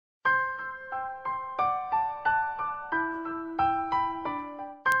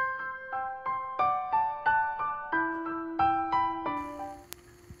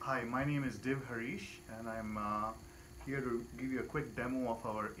my name is Div Harish, and I'm here to give you a quick demo of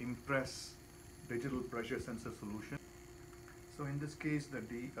our imPress digital pressure sensor solution. So in this case, the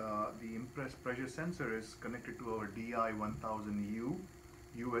imPress pressure sensor is connected to our DI1000U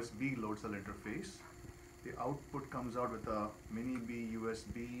USB load cell interface. The output comes out with a mini B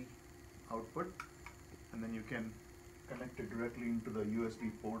USB output, and then you can connect it directly into the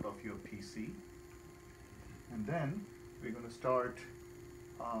USB port of your PC. And then we're going to start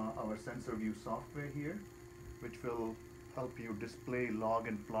our SensorVUE software here, which will help you display, log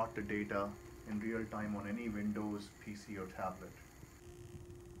and plot the data in real time on any Windows PC or tablet.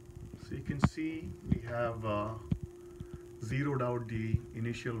 So you can see we have zeroed out the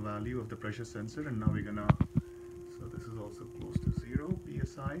initial value of the pressure sensor, and now we're gonna, so this is also close to 0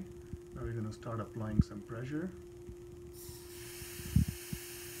 psi. Now we're gonna start applying some pressure.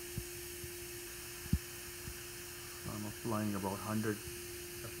 I'm applying about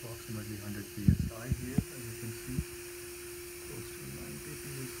approximately 100 psi here, as you can see, close to 90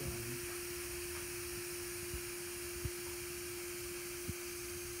 psi.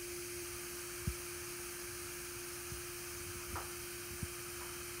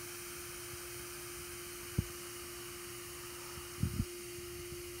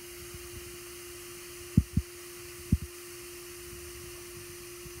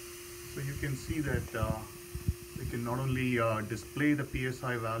 So you can see that we can not only display the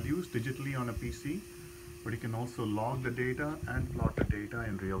PSI values digitally on a PC, but you can also log the data and plot the data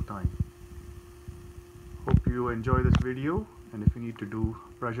in real time. Hope you enjoy this video, and if you need to do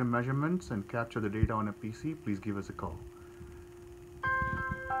pressure measurements and capture the data on a PC, please give us a call.